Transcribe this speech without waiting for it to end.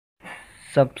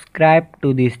Subscribe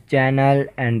to this channel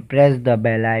and press the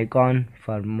bell icon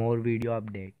for more video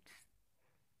updates.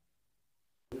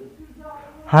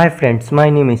 Hi friends, my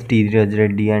name is T.Dheeraj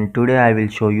Reddy and today I will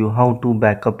show you how to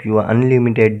backup your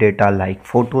unlimited data like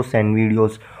photos and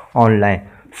videos online.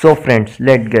 So friends,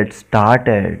 let's get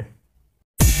started.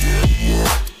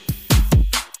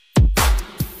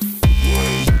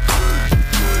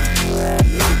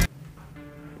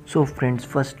 So friends,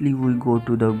 firstly we go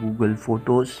to the Google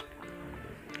Photos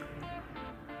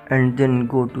and then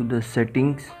go to the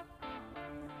settings.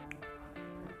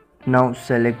 Now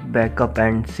select backup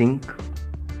and sync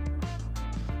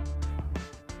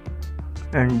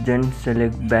and then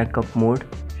select backup mode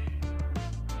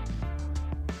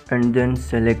and then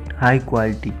select high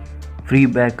quality free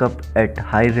backup at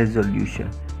high resolution.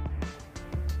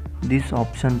 This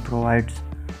option provides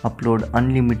upload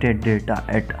unlimited data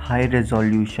at high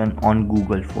resolution on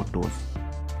Google Photos.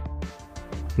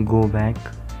 Go back,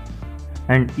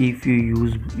 and if you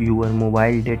use your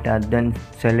mobile data, then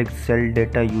select cell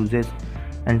data uses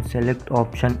and select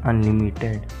option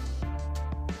unlimited.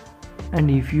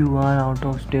 And if you are out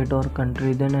of state or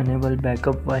country, then enable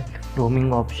backup while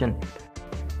roaming option.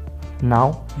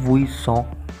 Now we saw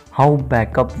how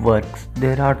backup works.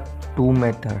 There are two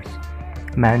methods: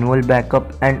 manual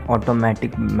backup and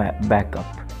automatic backup.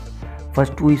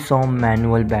 First we saw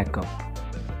manual backup.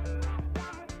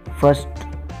 First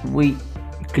we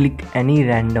click any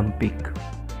random pic.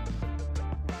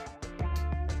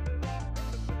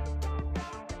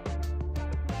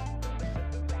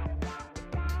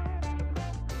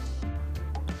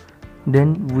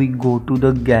 Then we go to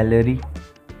the gallery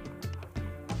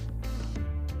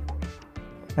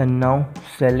and now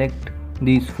select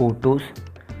these photos.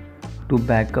 To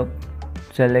backup,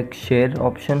 select share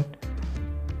option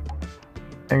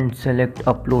and select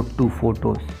upload to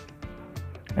photos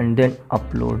and then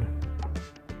upload.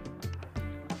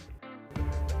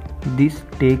 This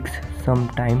takes some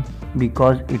time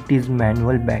because it is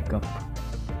manual backup.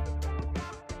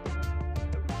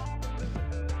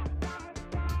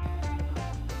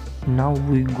 Now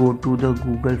we go to the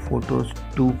Google Photos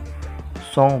to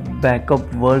show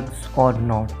backup works or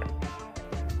not.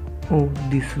 Oh,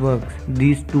 this works.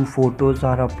 These two photos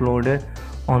are uploaded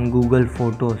on Google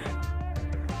Photos.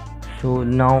 So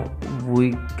now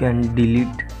we can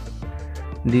delete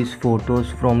these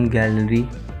photos from gallery.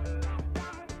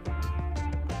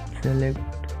 Select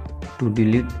to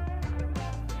delete.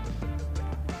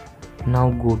 Now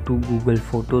go to Google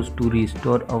Photos to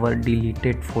restore our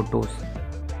deleted photos.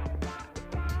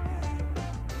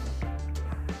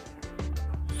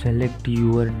 Select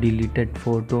your deleted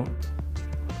photo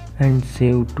and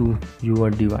save to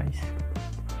your device.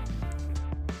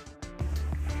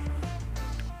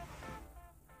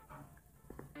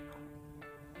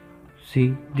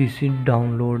 See, this is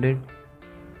downloaded.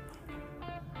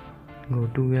 Go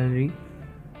to gallery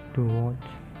to watch.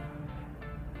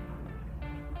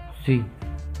 See,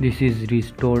 this is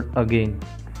restored again.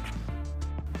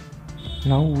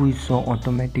 Now we saw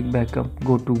automatic backup.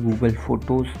 Go to Google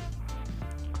Photos,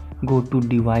 go to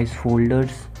device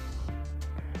folders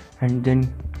and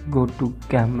then go to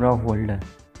camera folder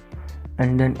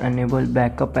and then enable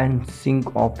backup and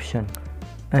sync option,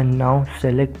 and now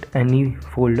select any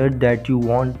folder that you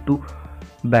want to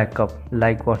backup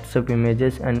like WhatsApp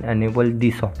images and enable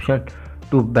this option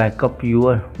to backup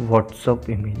your WhatsApp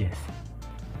images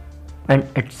and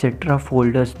etc.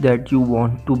 folders that you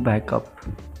want to backup.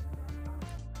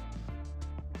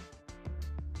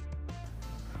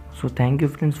 So thank you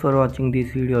friends for watching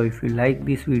this video. If you like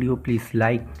this video, please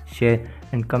like, share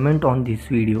and comment on this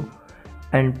video,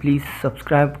 and please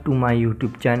subscribe to my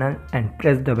YouTube channel and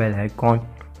press the bell icon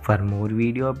for more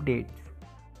video updates.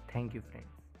 Thank you friends.